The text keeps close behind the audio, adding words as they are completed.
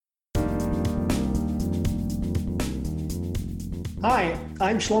Hi,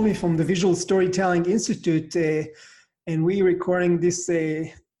 I'm Shlomi from the Visual Storytelling Institute, and we're recording this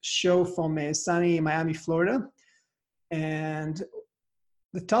show from sunny Miami, Florida. And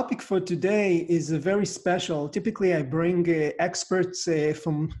the topic for today is very special. Typically, I bring experts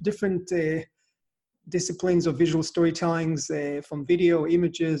from different disciplines of visual storytelling, from video,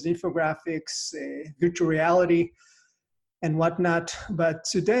 images, infographics, virtual reality, and whatnot. But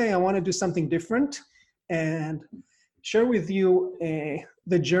today, I want to do something different and share with you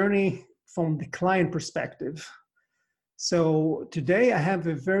the journey from the client perspective. So today I have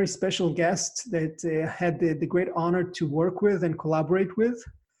a very special guest that I had the great honor to work with and collaborate with.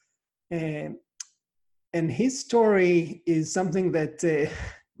 And his story is something that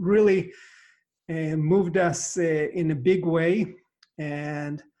really moved us in a big way.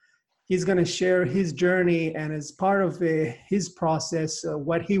 And he's going to share his journey, and as part of his process,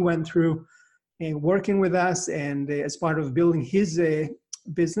 what he went through working with us and as part of building his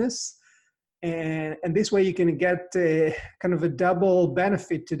business. And this way you can get kind of a double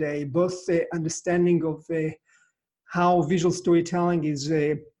benefit today, both understanding of how visual storytelling is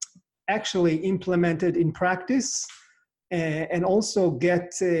actually implemented in practice, and also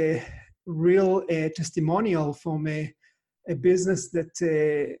get real testimonial from a business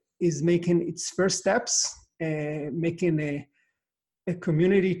that is making its first steps, making a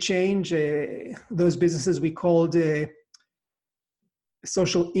community change. Those businesses we called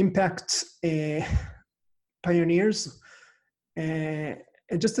social impact pioneers. And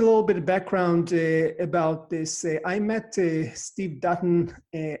just a little bit of background about this. I met Steve Dutton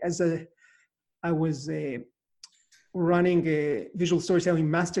as I was running a visual storytelling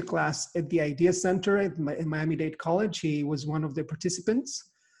masterclass at the Idea Center at Miami-Dade College. He was one of the participants.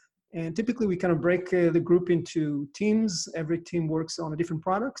 And typically we kind of break the group into teams. Every team works on a different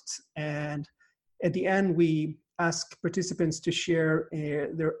product. And at the end, we ask participants to share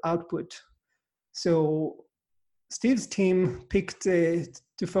their output. So Steve's team picked to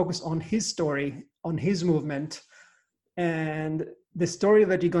focus on his story, on his movement. And the story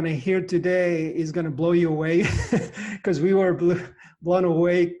that you're going to hear today is going to blow you away, because we were blown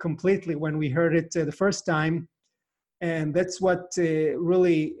away completely when we heard it the first time. And that's what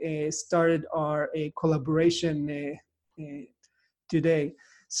really started our collaboration today.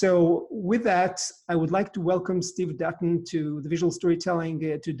 So with that, I would like to welcome Steve Dutton to the Visual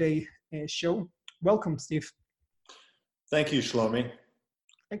Storytelling Today show. Welcome, Steve. Thank you, Shlomi.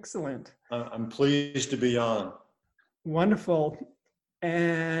 Excellent. I'm pleased to be on. Wonderful.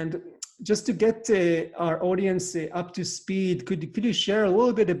 And just to get our audience up to speed, could you share a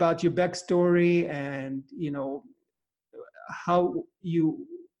little bit about your backstory and, how you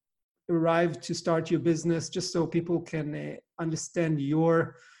arrived to start your business, just so people can understand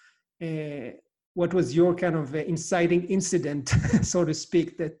what was your kind of inciting incident, so to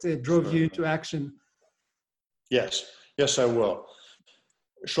speak, that drove you into action? Yes, I will.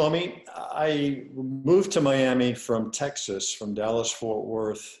 Shlomi, I moved to Miami from Texas, from Dallas-Fort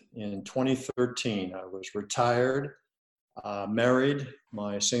Worth in 2013. I was retired, married,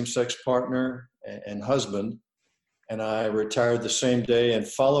 my same-sex partner and husband, and I retired the same day. And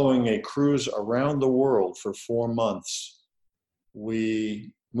following a cruise around the world for 4 months,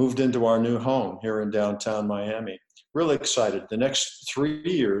 we moved into our new home here in downtown Miami. Really excited. The next 3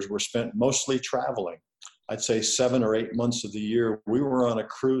 years were spent mostly traveling. I'd say 7 or 8 months of the year, we were on a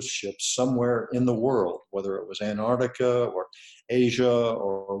cruise ship somewhere in the world, whether it was Antarctica or Asia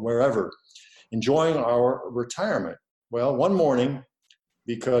or wherever, enjoying our retirement. Well, one morning,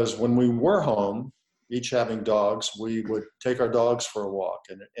 because when we were home, each having dogs, we would take our dogs for a walk,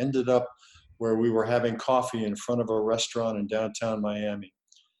 and it ended up where we were having coffee in front of a restaurant in downtown Miami.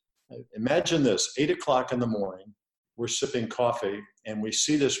 Imagine this, 8 o'clock in the morning, we're sipping coffee, and we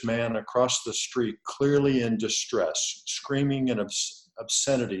see this man across the street clearly in distress, screaming in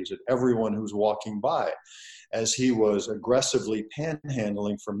obscenities at everyone who's walking by, as he was aggressively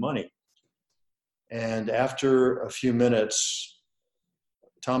panhandling for money. And after a few minutes,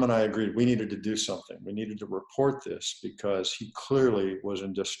 Tom and I agreed we needed to do something. We needed to report this because he clearly was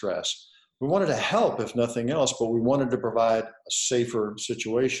in distress. We wanted to help, if nothing else, but we wanted to provide a safer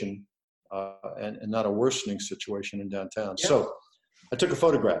situation and not a worsening situation in downtown. Yeah. So I took a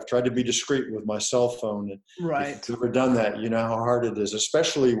photograph, tried to be discreet with my cell phone. And right. If you've ever done that, you know how hard it is,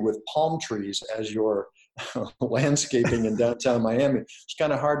 especially with palm trees as your landscaping in downtown Miami. It's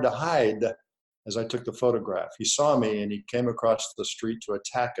kind of hard to hide. As I took the photograph, he saw me and he came across the street to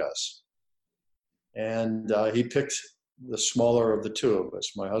attack us. And he picked the smaller of the two of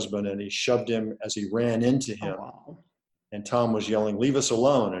us, my husband, and he shoved him as he ran into him. Oh, wow. And Tom was yelling, "Leave us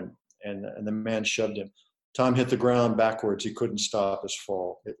alone." And the man shoved him. Tom hit the ground backwards. He couldn't stop his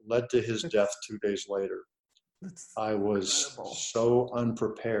fall. It led to his death 2 days later. That's I was incredible. so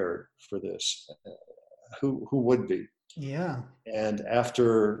unprepared for this. Who would be? Yeah. And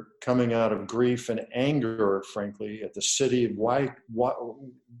after coming out of grief and anger, frankly, at the city, why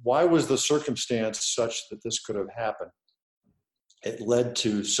was the circumstance such that this could have happened? It led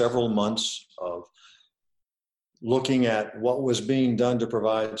to several months of looking at what was being done to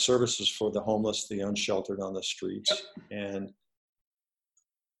provide services for the homeless, the unsheltered on the streets. And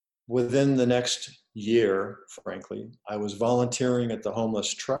within the next year, frankly, I was volunteering at the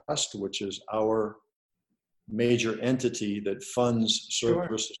Homeless Trust, which is our major entity that funds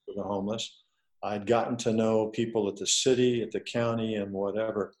services for the homeless. I'd gotten to know people at the city, at the county, and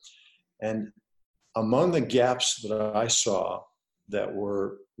whatever. And among the gaps that I saw that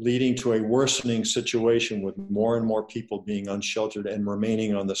were leading to a worsening situation with more and more people being unsheltered and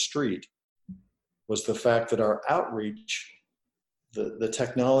remaining on the street was the fact that our outreach, the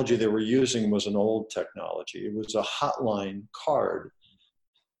technology they were using was an old technology. It was a hotline card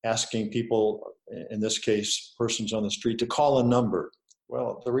asking people, in this case, persons on the street, to call a number.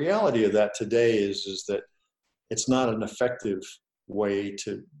 Well, the reality of that today is that it's not an effective way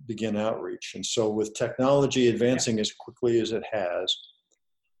to begin outreach. And so with technology advancing as quickly as it has,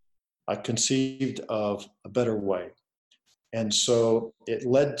 I conceived of a better way. And so it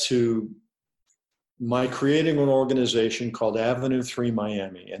led to my creating an organization called Avenue 3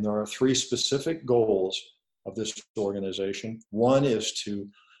 Miami. And there are 3 specific goals of this organization. One is to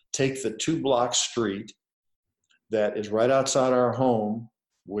take the 2-block street that is right outside our home,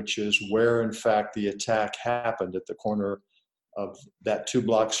 which is where, in fact, the attack happened, at the corner of that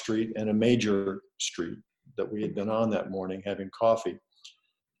 2-block street and a major street that we had been on that morning having coffee,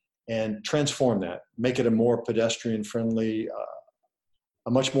 and transform that, make it a more pedestrian-friendly,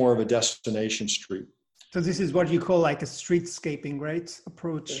 a much more of a destination street. So this is what you call like a streetscaping, right?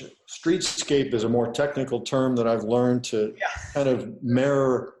 Approach. Streetscape is a more technical term that I've learned to kind of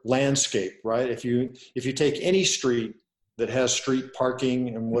mirror landscape, right? If you take any street that has street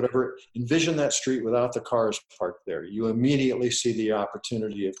parking and whatever, envision that street without the cars parked there. You immediately see the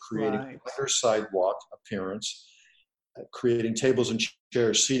opportunity of creating a better sidewalk appearance, creating tables and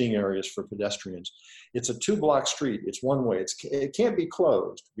chairs, seating areas for pedestrians. It's a 2-block street. It's one way. It can't be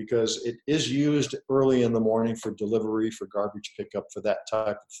closed because it is used early in the morning for delivery, for garbage pickup, for that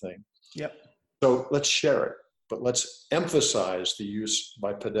type of thing. Yep. So let's share it, but let's emphasize the use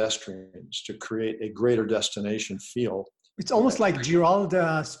by pedestrians to create a greater destination feel. It's almost like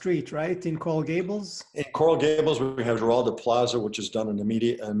Giralda Street, right? In Coral Gables? In Coral Gables, we have Giralda Plaza, which has done an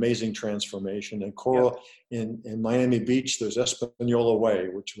amazing transformation. And in Miami Beach, there's Espanola Way,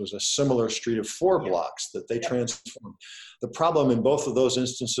 which was a similar street of 4 blocks that they transformed. The problem in both of those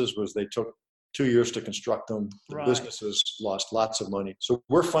instances was they took 2 years to construct them. The businesses lost lots of money. So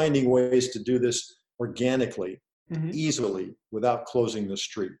we're finding ways to do this organically, easily, without closing the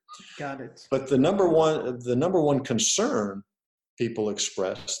street. Got it. But the number one concern people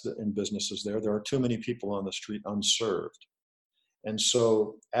express in businesses there are too many people on the street unserved. And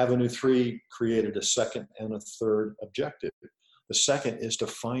so Avenue 3 created a second and a third objective. The second is to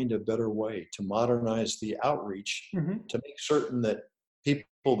find a better way to modernize the outreach to make certain that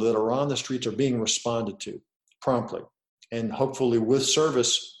people that are on the streets are being responded to promptly, and hopefully with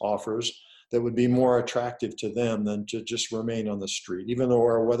service offers that would be more attractive to them than to just remain on the street, even though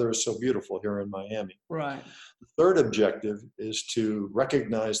our weather is so beautiful here in Miami. Right. The third objective is to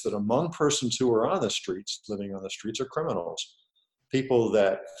recognize that among persons who are on the streets, living on the streets, are criminals. People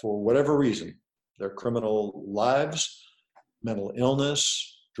that, for whatever reason, their criminal lives, mental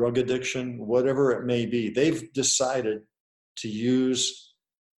illness, drug addiction, whatever it may be, they've decided to use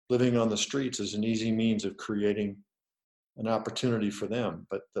living on the streets as an easy means of creating an opportunity for them,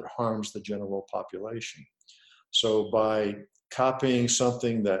 but that harms the general population. So by copying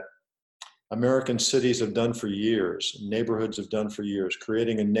something that American cities have done for years, neighborhoods have done for years,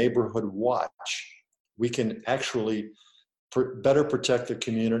 creating a neighborhood watch, we can actually better protect the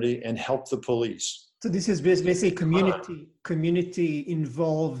community and help the police. So this is basically community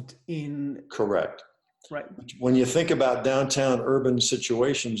involved in. Correct. Right. When you think about downtown urban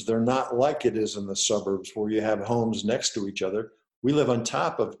situations, they're not like it is in the suburbs where you have homes next to each other. We live on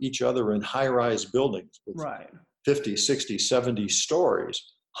top of each other in high-rise buildings with 50, 60, 70 stories,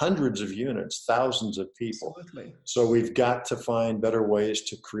 hundreds of units, thousands of people. Absolutely. So we've got to find better ways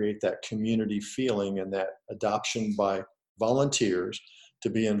to create that community feeling and that adoption by volunteers to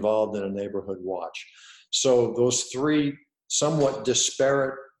be involved in a neighborhood watch. So those 3 somewhat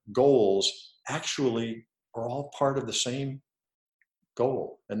disparate goals actually are all part of the same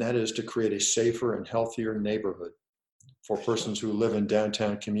goal, and that is to create a safer and healthier neighborhood for persons who live in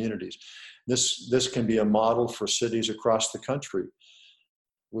downtown communities. This can be a model for cities across the country.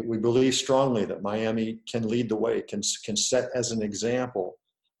 We believe strongly that Miami can lead the way, can set as an example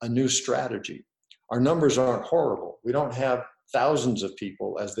a new strategy. Our numbers aren't horrible. We don't have thousands of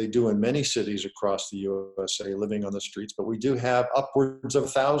people, as they do in many cities across the USA, living on the streets, but we do have upwards of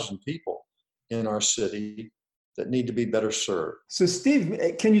 1,000 people in our city that need to be better served. So Steve,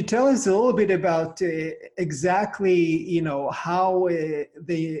 can you tell us a little bit about exactly, how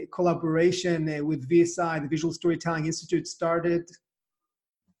the collaboration with VSI, the Visual Storytelling Institute, started?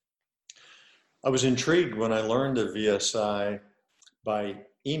 I was intrigued when I learned of VSI by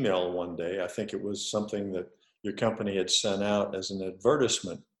email one day. I think it was something that your company had sent out as an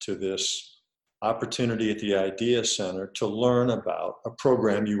advertisement to this opportunity at the Idea Center to learn about a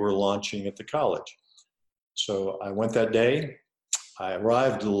program you were launching at the college. So I went that day. I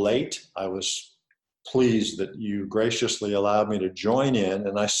arrived late. I was pleased that you graciously allowed me to join in,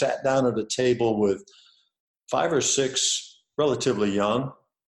 and I sat down at a table with 5 or 6 relatively young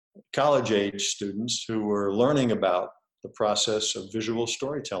college-age students who were learning about the process of visual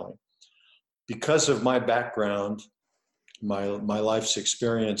storytelling. Because of my background, my life's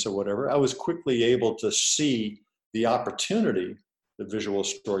experience or whatever, I was quickly able to see the opportunity that visual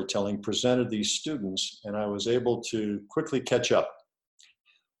storytelling presented these students, and I was able to quickly catch up.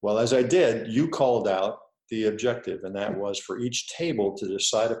 Well, as I did, you called out the objective, and that was for each table to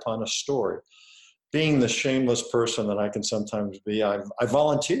decide upon a story. Being the shameless person that I can sometimes be, I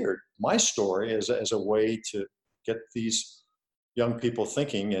volunteered my story as a way to get these young people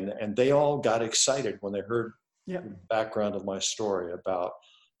thinking, and they all got excited when they heard the background of my story about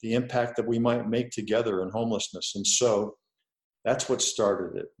the impact that we might make together in homelessness. And so that's what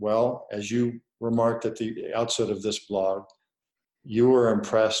started it. Well, as you remarked at the outset of this blog, you were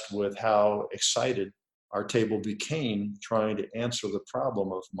impressed with how excited our table became trying to answer the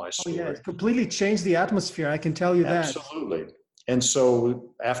problem of my story. Oh yeah, it completely changed the atmosphere, I can tell you that. Absolutely. And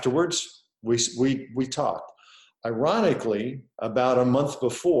so afterwards, we talked. Ironically, about a month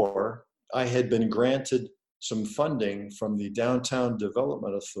before, I had been granted some funding from the Downtown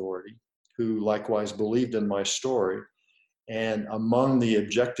Development Authority, who likewise believed in my story. And among the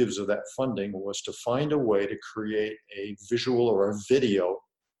objectives of that funding was to find a way to create a visual or a video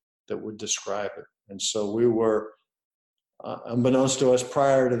that would describe it. And so we were, unbeknownst to us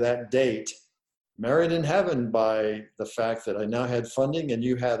prior to that date, married in heaven by the fact that I now had funding and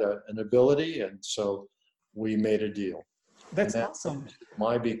you had an ability. And so we made a deal. That's awesome.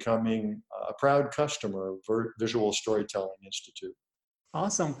 My becoming a proud customer of Visual Storytelling Institute.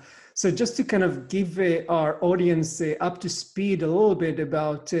 Awesome. So just to kind of give our audience up to speed a little bit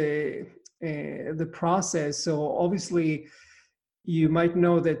about the process. So obviously, you might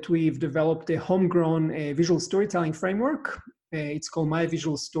know that we've developed a homegrown visual storytelling framework. It's called My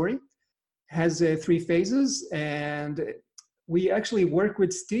Visual Story. It has 3 phases, and we actually work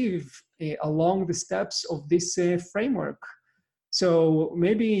with Steve along the steps of this framework. So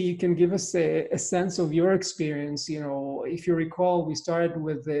maybe you can give us a sense of your experience. If you recall, we started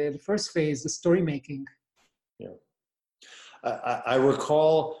with the first phase, the story making. Yeah, I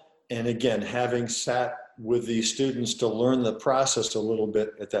recall, and again, having sat with these students to learn the process a little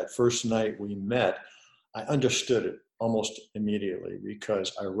bit at that first night we met, I understood it almost immediately,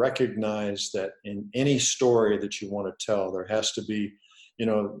 because I recognized that in any story that you want to tell, there has to be,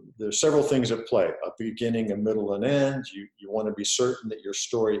 there's several things at play: a beginning, a middle, and end. You want to be certain that your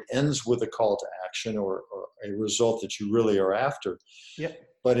story ends with a call to action or a result that you really are after. Yep.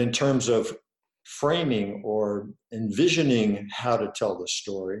 But in terms of framing or envisioning how to tell the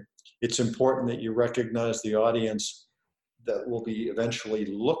story, it's important that you recognize the audience that will be eventually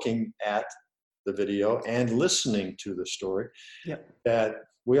looking at the video and listening to the story. Yep. That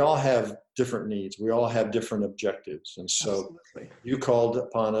we all have different needs. We all have different objectives. And so you called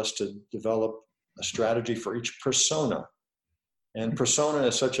upon us to develop a strategy for each persona. And persona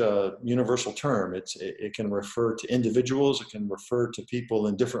is such a universal term. It can refer to individuals. It can refer to people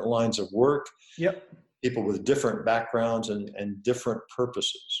in different lines of work. Yep. People with different backgrounds and different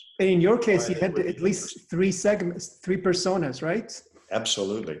purposes. In your case, you had at least 3 segments, 3 personas, right?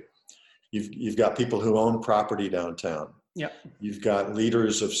 Absolutely. You've got people who own property downtown. Yeah. You've got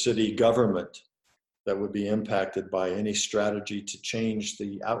leaders of city government that would be impacted by any strategy to change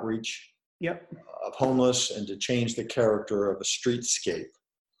the outreach of homeless and to change the character of a streetscape.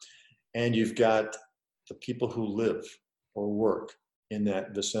 And you've got the people who live or work in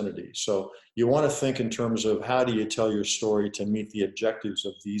that vicinity. So you want to think in terms of how do you tell your story to meet the objectives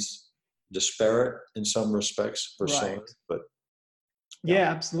of these disparate, in some respects, personas, but Yeah,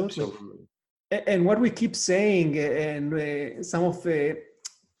 Yeah, absolutely. absolutely. And what we keep saying, and some of the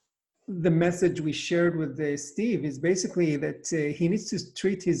message we shared with Steve is basically that he needs to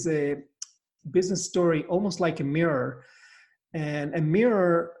treat his business story almost like a mirror. And a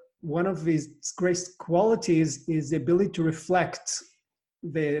mirror, one of its great qualities is the ability to reflect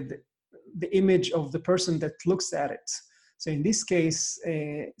the, the image of the person that looks at it. So in this case,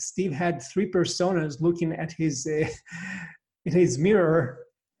 Steve had three personas looking at his in his mirror,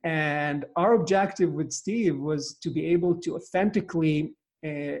 and our objective with Steve was to be able to authentically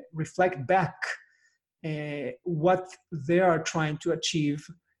reflect back what they are trying to achieve,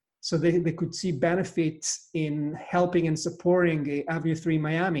 so they could see benefits in helping and supporting Avenue 3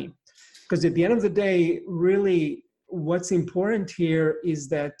 Miami. Because at the end of the day, really what's important here is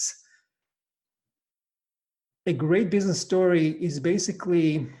that a great business story is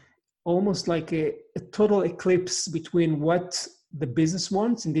basically almost like a total eclipse between what the business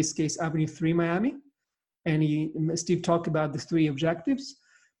wants, in this case, Avenue 3 Miami, and Steve talked about the three objectives,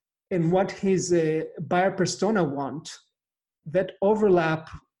 and what his buyer persona want. That overlap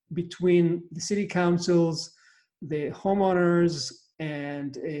between the city councils, the homeowners,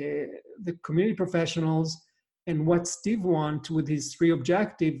 and the community professionals, and what Steve wants with his three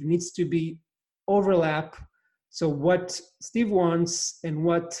objectives needs to be overlap. So what Steve wants and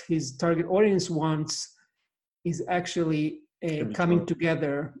what his target audience wants is actually coming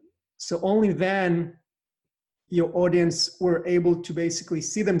together. So only then your audience were able to basically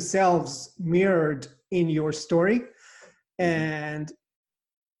see themselves mirrored in your story. And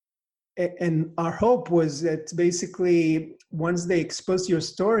our hope was that basically once they expose your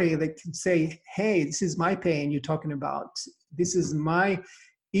story, they can say, hey, this is my pain you're talking about. This is my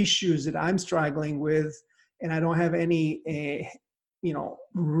issues that I'm struggling with, and I don't have any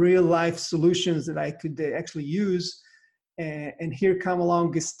real life solutions that I could actually use. And here come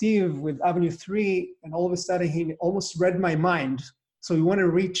along Steve with Avenue 3, and all of a sudden he almost read my mind. So we want to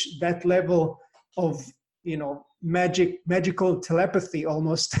reach that level of magical telepathy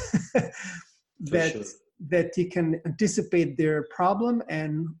almost that he can anticipate their problem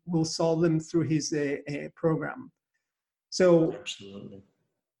and will solve them through his program. So absolutely.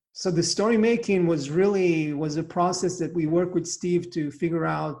 So the story making was a process that we worked with Steve to figure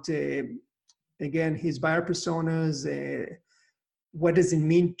out again his buyer personas, what does it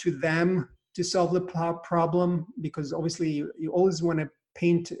mean to them to solve the problem, because obviously you always want to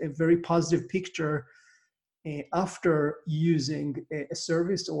paint a very positive picture after using a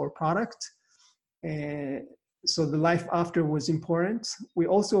service or product. So the life after was important. We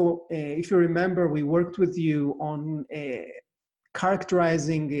also, if you remember, we worked with you on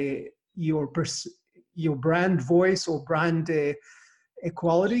characterizing your brand voice or brand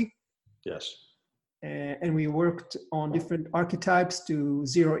equality. Yes. And we worked on different archetypes to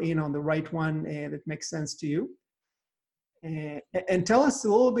zero in on the right one that makes sense to you. And tell us a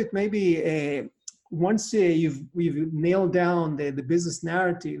little bit, maybe once we've nailed down the business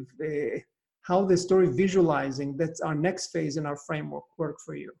narrative, how the story visualizing, that's our next phase in our framework, work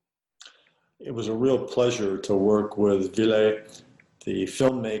for you. It was a real pleasure to work with Ville, the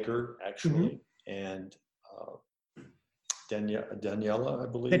filmmaker, actually, and Daniela,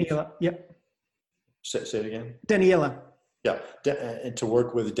 I believe. Daniela, yep. Say it again. Daniela. Yeah, and to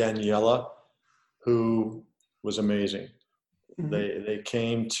work with Daniela, who was amazing. They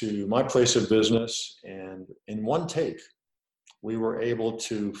came to my place of business, and in one take, we were able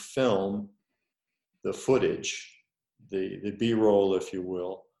to film the footage, the B-roll, if you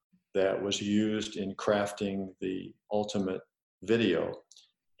will, that was used in crafting the ultimate video.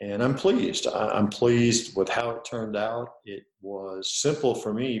 And I'm pleased. I'm pleased with how it turned out. It was simple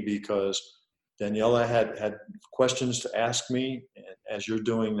for me because Daniela had questions to ask me, as you're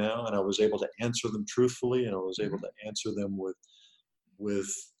doing now, and I was able to answer them truthfully, and I was able to answer them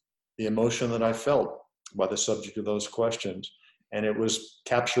with the emotion that I felt by the subject of those questions. And it was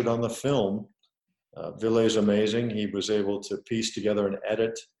captured on the film. Ville is amazing. He was able to piece together an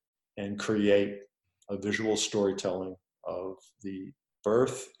edit and create a visual storytelling of the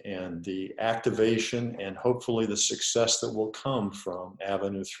birth and the activation and hopefully the success that will come from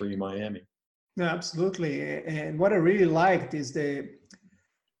Avenue 3 Miami. No, absolutely. And what I really liked is the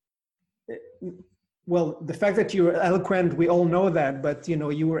fact that you were eloquent, we all know that, but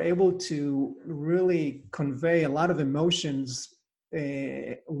you were able to really convey a lot of emotions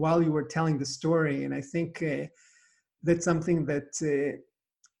while you were telling the story. And I think that's something that,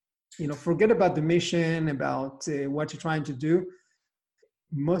 forget about the mission, about what you're trying to do.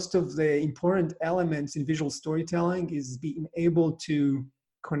 Most of the important elements in visual storytelling is being able to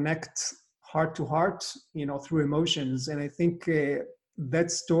connect heart to heart, through emotions. And I think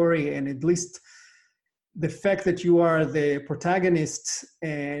that story, and at least the fact that you are the protagonist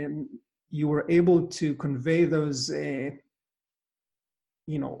and you were able to convey those,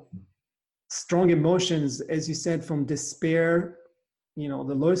 strong emotions, as you said, from despair, the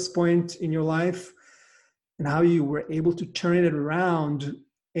lowest point in your life, and how you were able to turn it around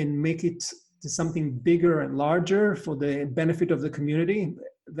and make it to something bigger and larger for the benefit of the community.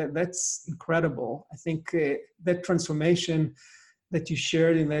 That's incredible. I think that transformation that you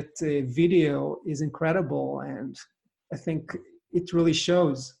shared in that video is incredible, and I think it really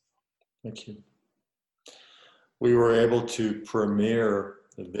shows. Thank you. We were able to premiere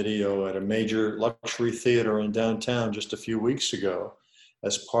the video at a major luxury theater in downtown just a few weeks ago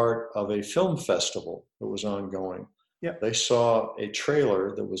as part of a film festival that was ongoing. Yep. They saw a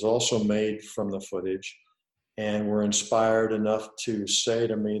trailer that was also made from the footage and were inspired enough to say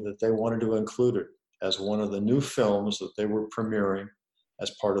to me that they wanted to include it as one of the new films that they were premiering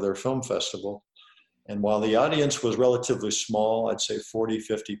as part of their film festival. And while the audience was relatively small, I'd say 40,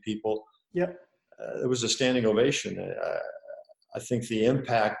 50 people, yep. It was a standing ovation. I think the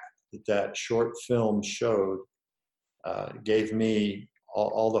impact that that short film showed gave me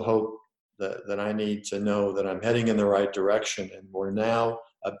all the hope that I need to know that I'm heading in the right direction. And we're now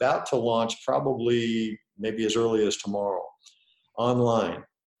about to launch, probably maybe as early as tomorrow, online,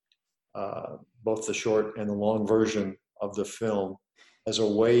 both the short and the long version of the film, as a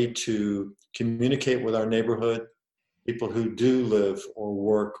way to communicate with our neighborhood, people who do live or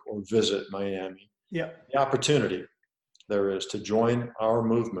work or visit Miami. Yeah. The opportunity there is to join our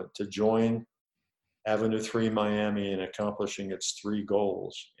movement, to join Avenue 3 Miami in accomplishing its 3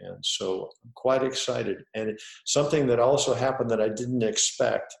 goals. And so I'm quite excited. And something that also happened that I didn't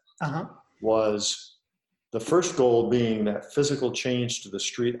expect was the first goal being that physical change to the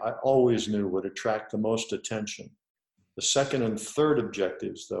street, I always knew would attract the most attention. The second and third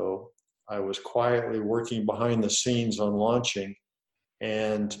objectives, though, I was quietly working behind the scenes on launching,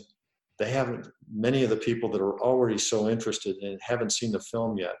 and many of the people that are already so interested and haven't seen the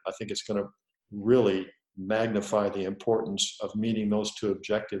film yet, I think it's going to really magnify the importance of meeting those 2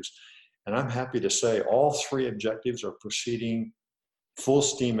 objectives. And I'm happy to say all 3 objectives are proceeding full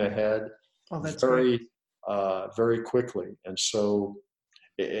steam ahead, very quickly. And so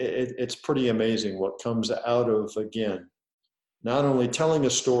it's pretty amazing what comes out of, again, not only telling a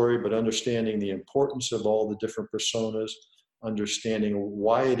story, but understanding the importance of all the different personas, understanding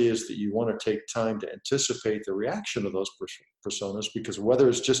why it is that you want to take time to anticipate the reaction of those personas, because whether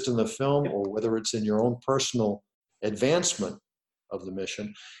it's just in the film or whether it's in your own personal advancement of the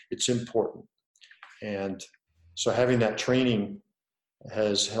mission, it's important. And so having that training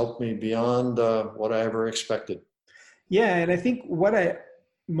has helped me beyond what I ever expected. Yeah, and I think what I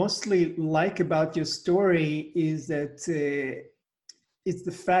mostly like about your story is that it's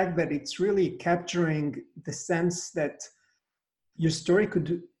the fact that it's really capturing the sense that your story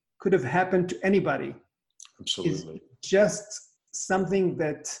could have happened to anybody. Absolutely. It's just something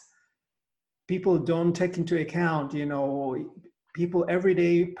that people don't take into account. People every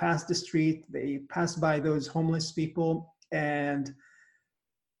day pass the street, they pass by those homeless people, and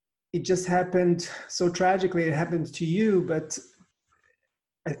it just happened so tragically. It happened to you, but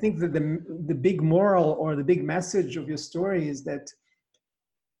I think that the big moral or the big message of your story is that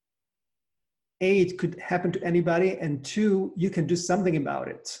A, it could happen to anybody, and 2, you can do something about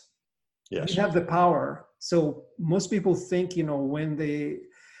it. Yes. You have the power. So most people think, when they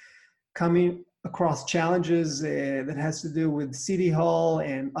come across challenges that has to do with City Hall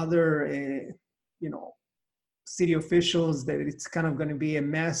and other, city officials, that it's kind of going to be a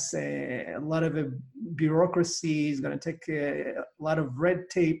mess. A lot of bureaucracy is going to take a lot of red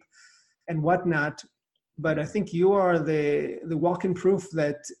tape and whatnot. But I think you are the walking proof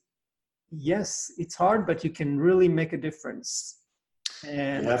that, yes, it's hard, but you can really make a difference.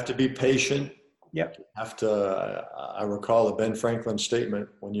 And you have to be patient. Yep. You have to, I recall the Ben Franklin statement,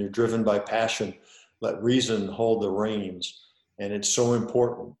 when you're driven by passion, let reason hold the reins. And it's so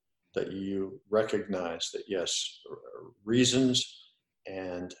important that you recognize that, yes, reasons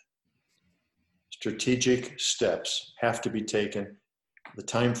and strategic steps have to be taken. The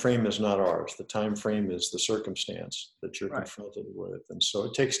time frame is not ours. The time frame is the circumstance that you're confronted with. And so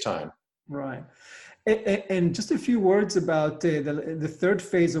it takes time. Right. And just a few words about the third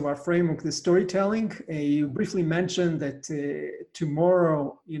phase of our framework, the storytelling. You briefly mentioned that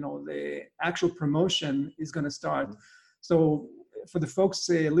tomorrow, the actual promotion is going to start. So for the folks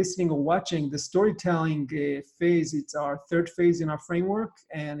listening or watching, the storytelling phase, it's our third phase in our framework.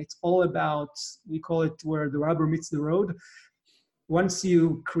 And it's all about, we call it where the rubber meets the road. once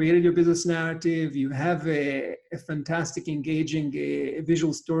you created your business narrative, you have a fantastic, engaging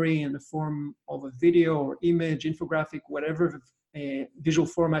visual story in the form of a video or image, infographic, whatever visual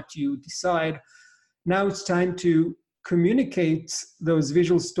format you decide. Now it's time to communicate those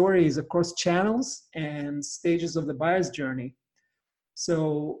visual stories across channels and stages of the buyer's journey.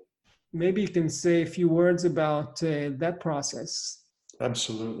 So maybe you can say a few words about that process.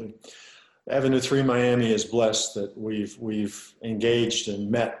 Absolutely. Avenue 3 Miami is blessed that we've engaged and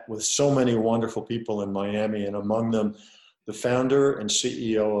met with so many wonderful people in Miami, and among them, the founder and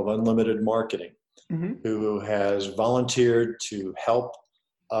CEO of Unlimited Marketing, who has volunteered to help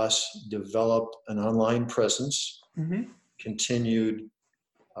us develop an online presence, continued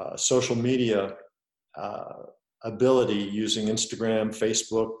social media ability using Instagram,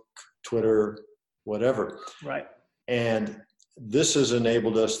 Facebook, Twitter, whatever. Right. And this has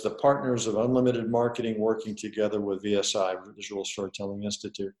enabled us, the partners of Unlimited Marketing working together with VSI, Visual Storytelling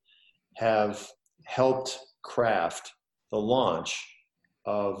Institute, have helped craft the launch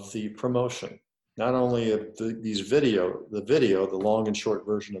of the promotion, not only of the long and short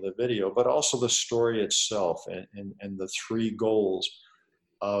version of the video, but also the story itself and the three goals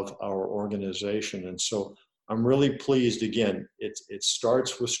of our organization. And so I'm really pleased. Again, it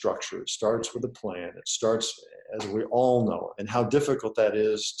starts with structure, it starts with a plan, it starts, as we all know, and how difficult that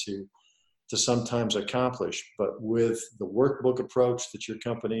is to sometimes accomplish. But with the workbook approach that your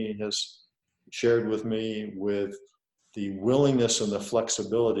company has shared with me, with the willingness and the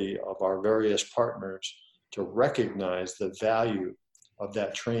flexibility of our various partners to recognize the value of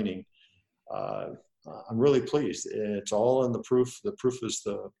that training, I'm really pleased. It's all in the proof. The proof is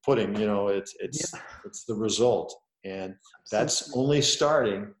the pudding. You know, it's the result, and that's only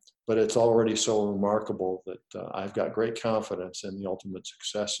starting. But it's already so remarkable that I've got great confidence in the ultimate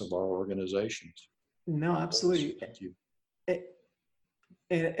success of our organizations. No, absolutely. Thank you.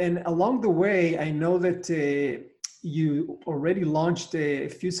 And along the way, I know that you already launched a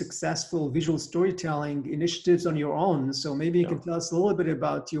few successful visual storytelling initiatives on your own. So maybe you can tell us a little bit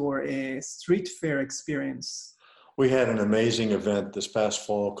about your street fair experience. We had an amazing event this past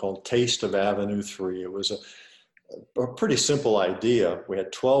fall called Taste of Avenue 3. It was a pretty simple idea. We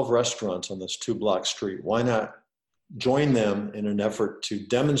had 12 restaurants on this 2-block street. Why not join them in an effort to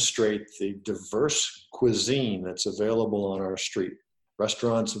demonstrate the diverse cuisine that's available on our street?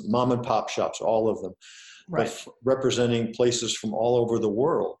 Restaurants, mom and pop shops, all of them, right, representing places from all over the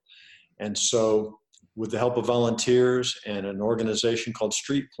world. And so with the help of volunteers and an organization called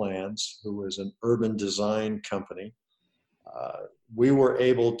Street Plans, who is an urban design company, we were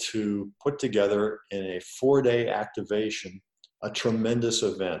able to put together in a 4-day activation a tremendous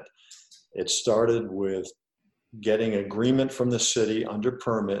event. It started with getting agreement from the city under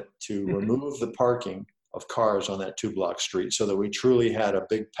permit to remove the parking of cars on that 2-block street so that we truly had a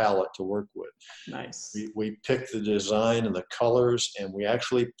big palette to work with. Nice. We picked the design and the colors, and we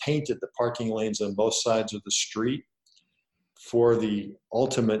actually painted the parking lanes on both sides of the street for the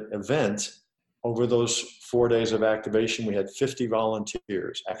ultimate event. Over those 4 days of activation, we had 50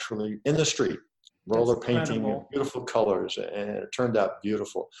 volunteers actually in the street, roller painting in beautiful colors, and it turned out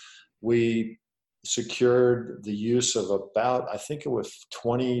beautiful. We secured the use of about, I think it was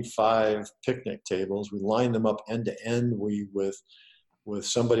 25 picnic tables. We lined them up end to end. We, with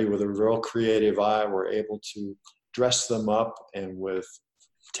somebody with a real creative eye, were able to dress them up, and with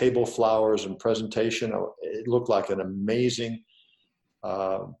table flowers and presentation, it looked like an amazing,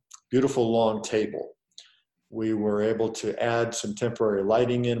 beautiful long table. We were able to add some temporary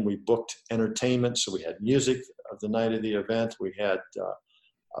lighting in. We booked entertainment, so we had music of the night of the event. We had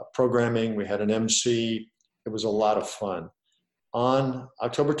programming. We had an MC. It was a lot of fun. On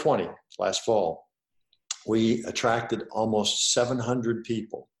October 20, last fall, we attracted almost 700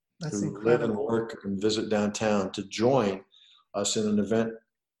 people who live and work and visit downtown to join us in an event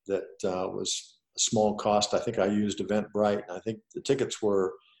that was a small cost. I think I used Eventbrite, and I think the tickets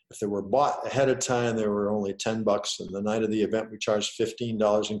were, if they were bought ahead of time, they were only $10. And the night of the event, we charged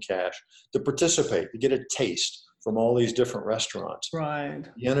 $15 in cash to participate, to get a taste from all these different restaurants. Right.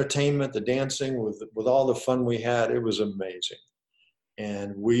 The entertainment, the dancing, with all the fun we had, it was amazing.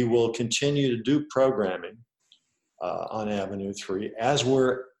 And we will continue to do programming on Avenue 3 as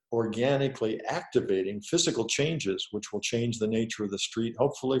we're organically activating physical changes, which will change the nature of the street,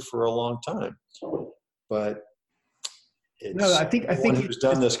 hopefully for a long time. But I think anyone who's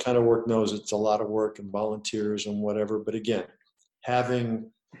done this kind of work knows it's a lot of work and volunteers and whatever. But again,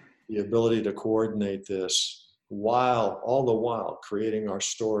 having the ability to coordinate this all the while creating our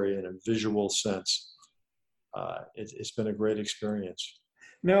story in a visual sense, it's been a great experience.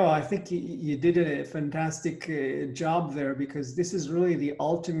 No, I think you did a fantastic job there, because this is really the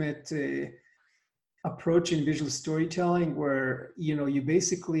ultimate approach in visual storytelling, where you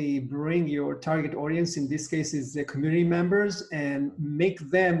basically bring your target audience, in this case is the community members, and make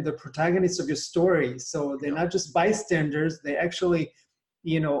them the protagonists of your story. So they're Yeah. not just bystanders, they actually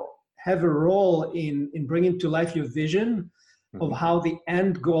have a role in bringing to life your vision of Mhm. how the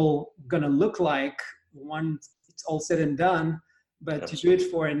end goal gonna look like once it's all said and done. But to do it Absolutely.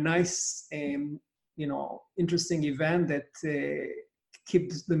 for a nice interesting event that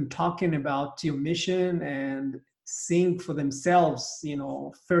keeps them talking about your mission and seeing for themselves,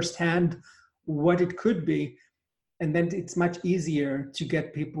 firsthand what it could be. And then it's much easier to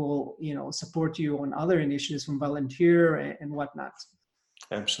get people, support you on other initiatives from volunteer and whatnot.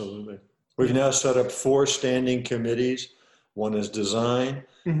 Absolutely. We've Yeah. now set up 4 standing committees. One is design,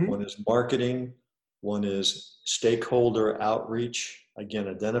 Mm-hmm. one is marketing, one is stakeholder outreach. Again,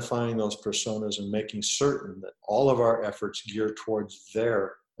 identifying those personas and making certain that all of our efforts gear towards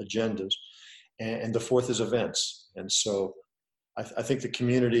their agendas. And the fourth is events. And so I think the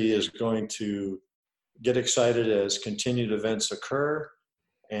community is going to get excited as continued events occur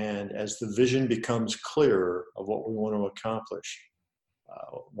and as the vision becomes clearer of what we want to accomplish.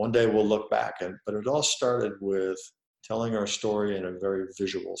 One day we'll look back, but it all started with telling our story in a very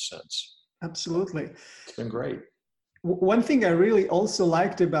visual sense. Absolutely. It's been great. One thing I really also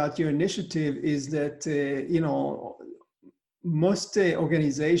liked about your initiative is that, most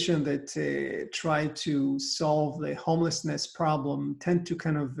organizations that try to solve the homelessness problem tend to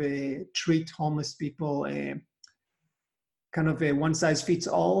kind of treat homeless people kind of a one size fits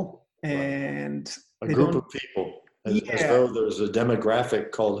all, Right. and A they group don't. of people, as Yeah, though there's a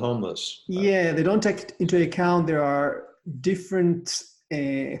demographic called homeless. yeah, they don't take into account there are different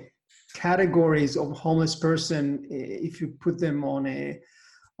categories of homeless person, if you put them on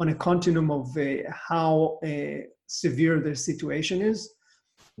a continuum of how severe their situation is.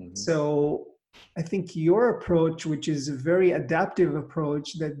 Mhm. So I think your approach, which is a very adaptive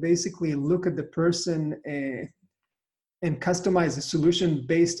approach that basically look at the person and customize a solution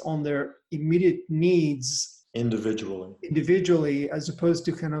based on their immediate needs Individually. individually, as opposed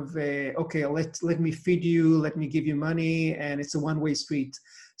to kind of okay, let me feed you, let me give you money, and it's a one-way street.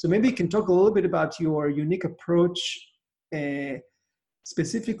 So maybe you can talk a little bit about your unique approach, uh,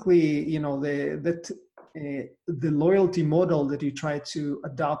 specifically, the loyalty model that you try to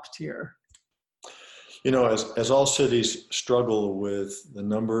adopt here. As all cities struggle with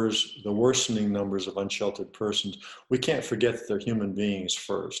the worsening numbers of unsheltered persons, we can't forget that they're human beings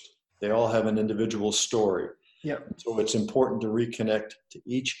first. They all have an individual story. Yeah. So it's important to reconnect to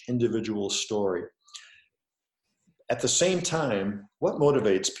each individual story. At the same time, what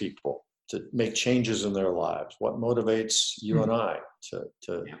motivates people to make changes in their lives? What motivates you and I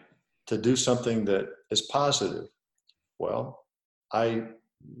to do something that is positive? Well, I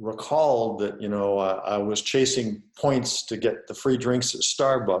recalled that, I was chasing points to get the free drinks at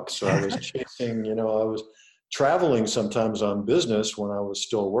Starbucks. So I was chasing, I was traveling sometimes on business when I was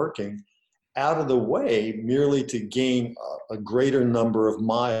still working out of the way merely to gain a greater number of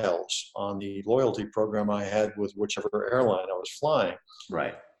miles on the loyalty program I had with whichever airline I was flying.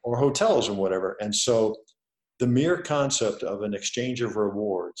 Right. Or hotels and whatever. And so the mere concept of an exchange of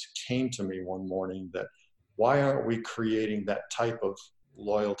rewards came to me one morning, that why aren't we creating that type of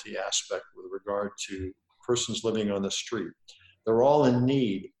loyalty aspect with regard to persons living on the street? They're all in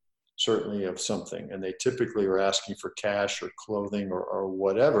need, certainly, of something, and they typically are asking for cash or clothing or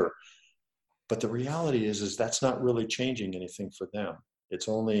whatever. But the reality is that's not really changing anything for them. It's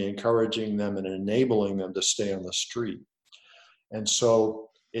only encouraging them and enabling them to stay on the street. And so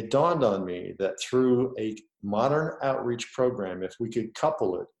it dawned on me that through a modern outreach program, if we could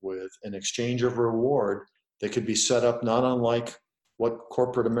couple it with an exchange of reward, that could be set up not unlike what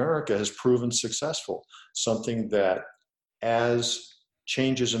corporate America has proven successful, something that as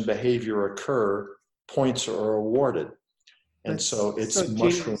changes in behavior occur, points are awarded. And That's so it's so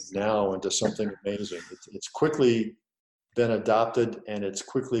mushroomed genius. now into something amazing. It's quickly been adopted, and it's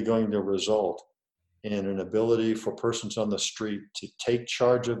quickly going to result in an ability for persons on the street to take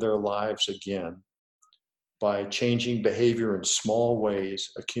charge of their lives again by changing behavior in small ways,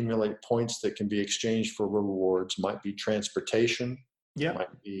 accumulate points that can be exchanged for rewards. Might be transportation, Yeah.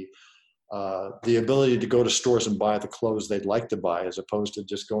 might be the ability to go to stores and buy the clothes they'd like to buy, as opposed to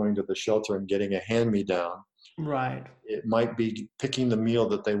just going to the shelter and getting a hand-me-down. Right. It might be picking the meal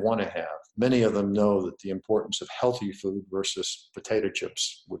that they want to have. Many of them know that the importance of healthy food versus potato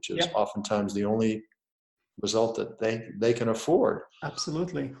chips, which is Yeah. oftentimes the only result that they can afford.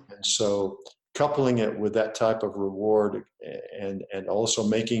 Absolutely. And so coupling it with that type of reward and also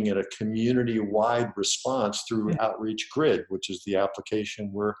making it a community-wide response through Outreach Grid, which is the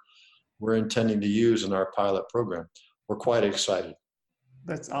application we're intending to use in our pilot program. We're quite excited.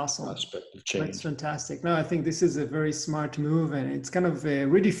 That's awesome. Aspect of change. That's fantastic. No, I think this is a very smart move, and it's kind of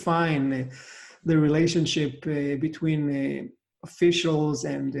redefine the relationship between officials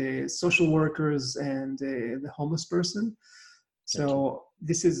and social workers and the homeless person. So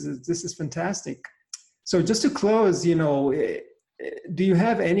this is fantastic. So just to close, do you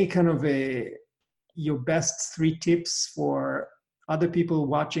have any kind of your best 3 tips for other people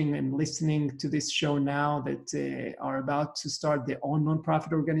watching and listening to this show now that are about to start their own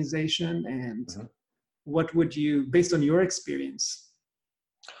nonprofit organization? And what would you, based on your experience?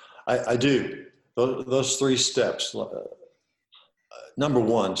 I do. Those 3 steps. Number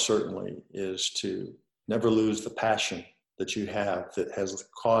 1 certainly is to never lose the passion that you have that has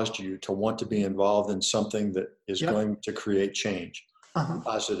caused you to want to be involved in something that is going to create change,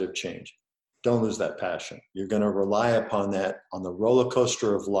 positive change. Don't lose that passion. You're going to rely upon that on the roller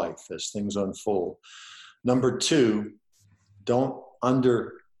coaster of life as things unfold. Number 2, don't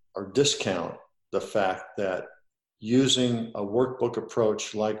under or discount the fact that using a workbook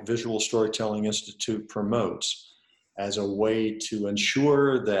approach like Visual Storytelling Institute promotes as a way to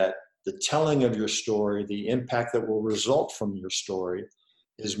ensure that the telling of your story, the impact that will result from your story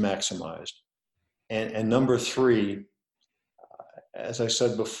is maximized. And number 3, as I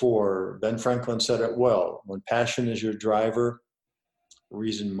said before, Ben Franklin said it well, when passion is your driver,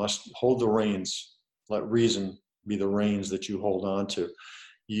 reason must hold the reins. Let reason be the reins that you hold on to.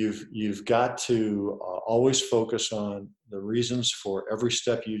 You've got to always focus on the reasons for every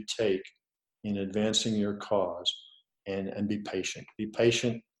step you take in advancing your cause and be patient. Be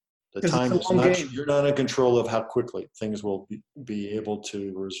patient. The time is not, you're not in control of how quickly things will be able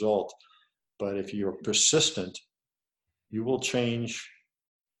to result. But if you're persistent, you will change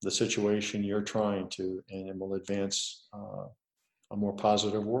the situation you're trying to, and it will advance a more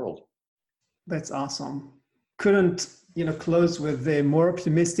positive world. That's awesome. Couldn't close with more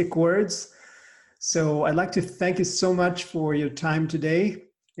optimistic words. So I'd like to thank you so much for your time today.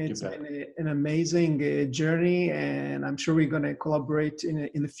 It's been an amazing journey, and I'm sure we're going to collaborate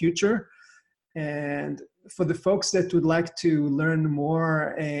in the future. And for the folks that would like to learn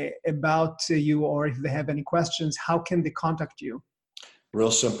more about you, or if they have any questions, how can they contact you?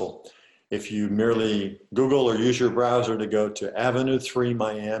 Real simple. If you merely Google or use your browser to go to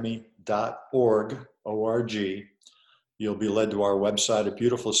avenue3miami.org, O-R-G, you'll be led to our website, a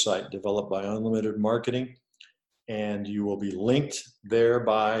beautiful site developed by Unlimited Marketing. And you will be linked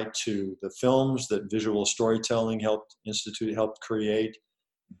thereby to the films that Visual Storytelling Institute helped create.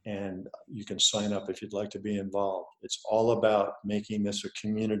 And you can sign up if you'd like to be involved. It's all about making this a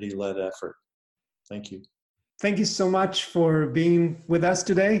community-led effort. Thank you. Thank you so much for being with us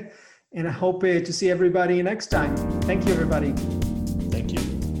today. And I hope to see everybody next time. Thank you, everybody. Thank you.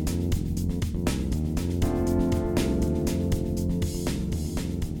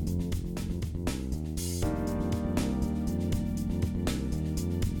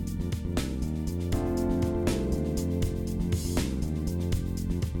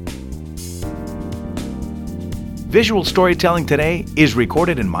 Visual Storytelling Today is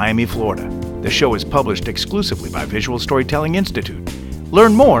recorded in Miami, Florida. The show is published exclusively by Visual Storytelling Institute.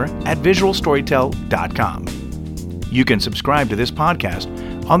 Learn more at visualstorytell.com. You can subscribe to this podcast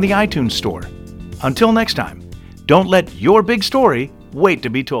on the iTunes Store. Until next time, don't let your big story wait to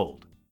be told.